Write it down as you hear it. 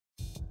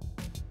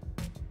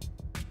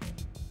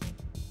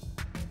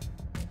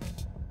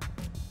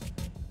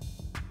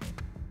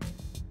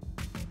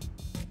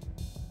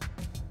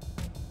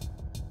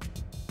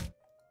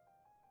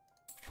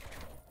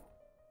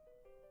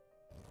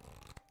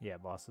Yeah,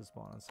 bosses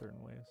spawn in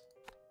certain waves.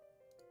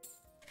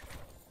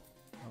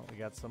 Well, we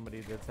got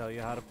somebody to tell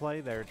you how to play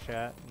there,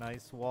 chat.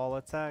 Nice wall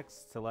of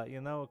text to let you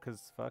know,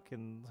 because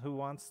fucking who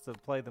wants to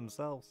play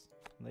themselves?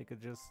 They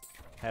could just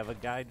have a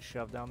guide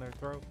shoved down their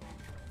throat.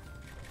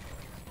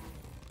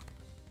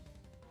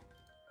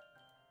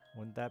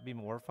 Wouldn't that be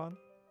more fun?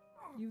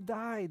 You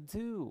died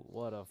too!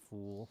 What a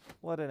fool.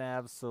 What an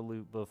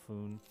absolute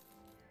buffoon.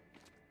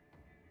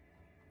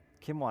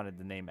 Kim wanted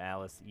to name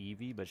Alice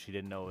Eevee, but she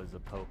didn't know it was a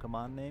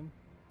Pokemon name.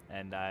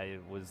 And I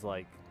was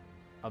like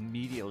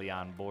immediately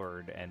on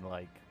board, and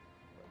like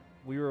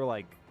we were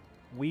like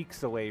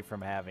weeks away from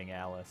having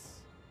Alice.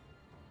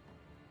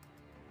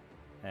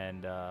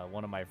 And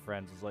one of my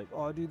friends was like,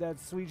 "Oh dude,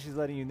 that's sweet, she's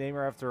letting you name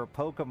her after a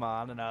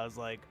Pokemon." And I was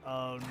like,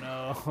 "Oh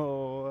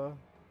no."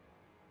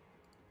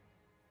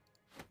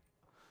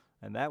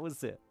 And that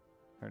was it.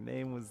 Her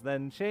name was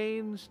then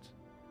changed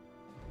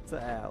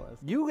to Alice.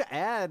 You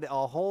add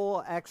a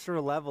whole extra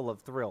level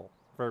of thrill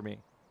for me.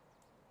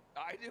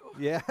 I do?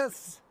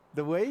 Yes.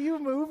 The way you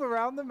move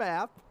around the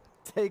map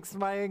takes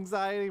my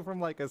anxiety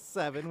from like a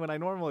 7 when I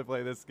normally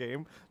play this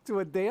game to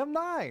a damn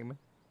 9.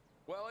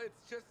 Well,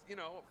 it's just, you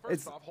know,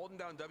 first off, holding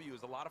down W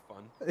is a lot of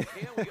fun. And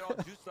we get all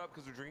juiced up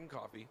because we're drinking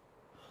coffee.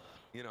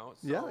 You know?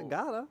 So, yeah,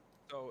 gotta.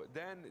 So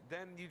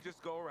then you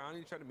just go around and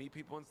you try to meet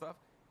people and stuff.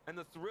 And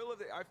the thrill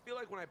of it, I feel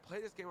like when I play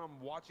this game, I'm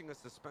watching a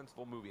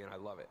suspenseful movie, and I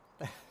love it.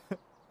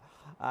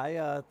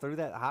 I threw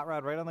that hot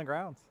rod right on the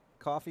ground.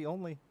 Coffee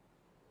only.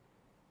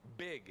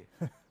 Big.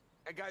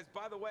 And guys,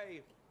 by the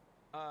way,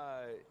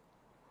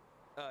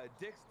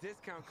 Dick's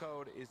discount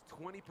code is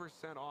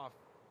 20% off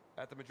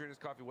at the Madrina's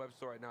Coffee web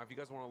store right now. If you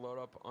guys want to load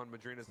up on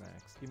Madrina's.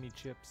 Snacks. Give me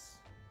chips.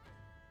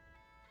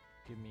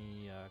 Give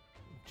me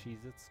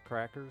Cheez-Its,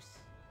 crackers.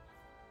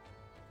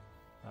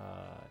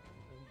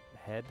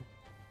 Head.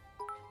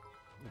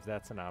 If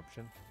that's an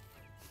option.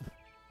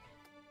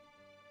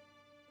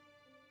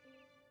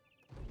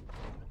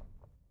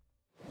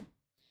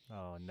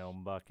 Oh,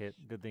 gnome bucket.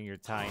 Good thing you're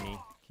tiny.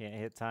 Can't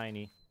hit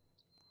tiny.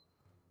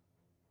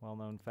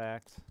 Well-known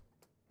fact.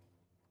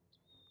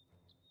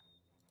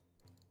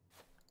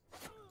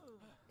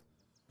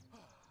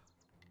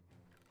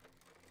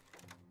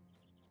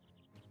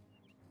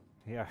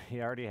 Yeah,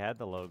 he already had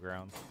the low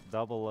ground.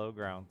 Double low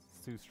ground.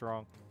 It's too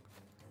strong.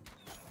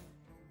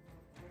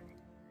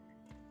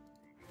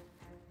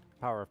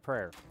 Power of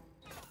prayer.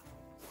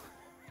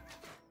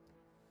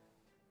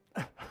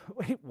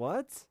 Wait,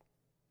 what?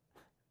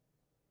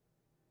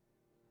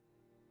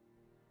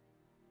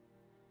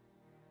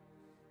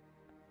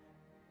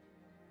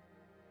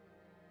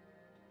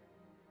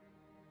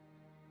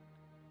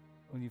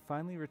 When you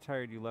finally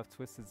retired, you left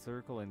Twisted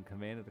Circle and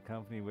commanded the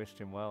company, wished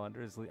him well.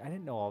 Under his I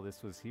didn't know all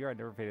this was here. I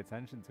never paid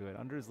attention to it.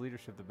 Under his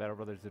leadership, the Battle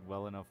Brothers did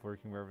well enough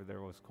working wherever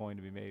there was coin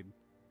to be made.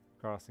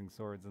 Crossing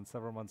swords, and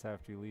several months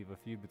after you leave, a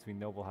feud between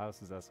noble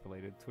houses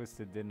escalated.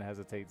 Twisted didn't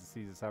hesitate to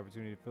seize this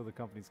opportunity to fill the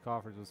company's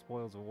coffers with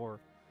spoils of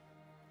war.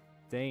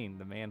 Dane,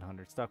 the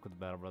Manhunter, stuck with the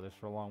Battle Brothers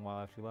for a long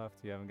while after you left.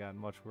 You haven't gotten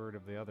much word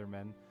of the other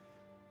men.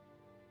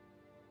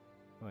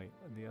 Wait,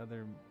 the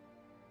other...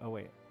 Oh,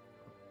 wait.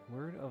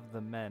 Word of the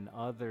men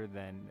other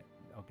than...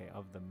 Okay,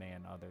 of the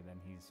man other than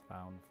he's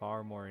found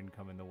far more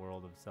income in the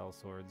world of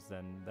sellswords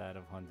than that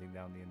of hunting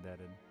down the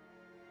indebted.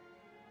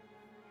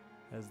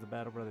 As the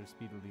Battle Brothers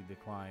speedily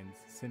declines,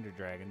 Cinder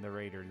Dragon, the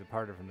raider,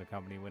 departed from the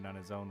company and went on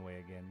his own way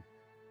again.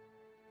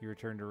 He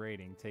returned to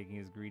raiding, taking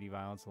his greedy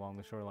violence along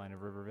the shoreline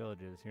of river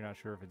villages. You're not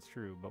sure if it's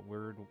true, but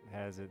word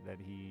has it that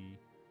he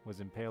was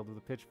impaled with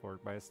a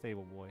pitchfork by a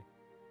stable boy.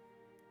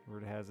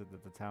 Word has it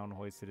that the town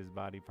hoisted his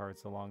body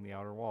parts along the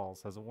outer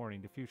walls as a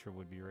warning to future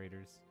would-be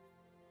raiders.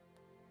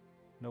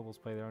 Nobles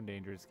play their own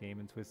dangerous game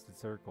in Twisted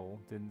Circle,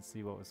 didn't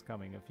see what was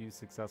coming. A few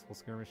successful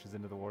skirmishes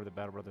into the war, the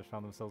Battle Brothers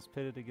found themselves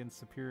pitted against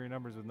superior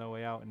numbers with no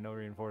way out and no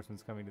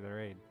reinforcements coming to their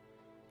aid.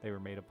 They were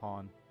made a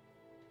pawn.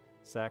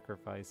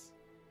 Sacrifice.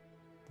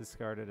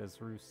 Discarded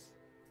as ruse.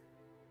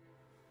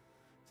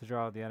 To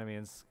draw out the enemy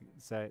and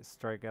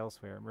strike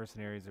elsewhere,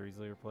 mercenaries are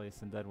easily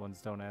replaced and dead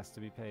ones don't ask to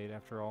be paid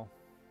after all.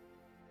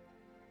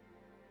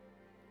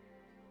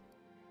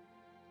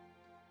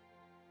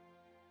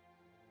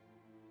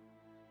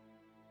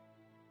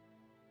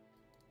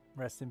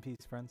 Rest in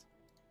peace, friends.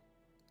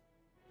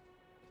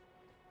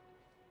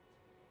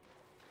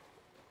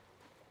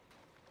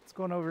 What's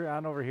going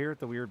on over here at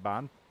the weird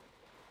bond?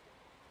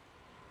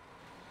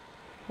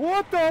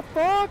 What the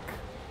fuck?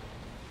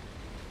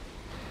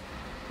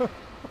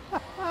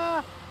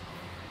 I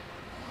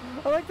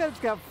like that it's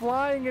got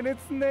flying in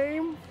its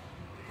name.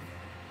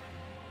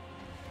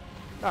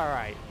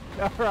 Alright.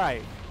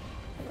 Alright.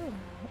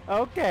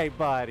 Okay,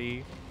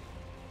 buddy.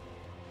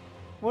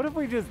 What if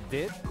we just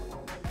did?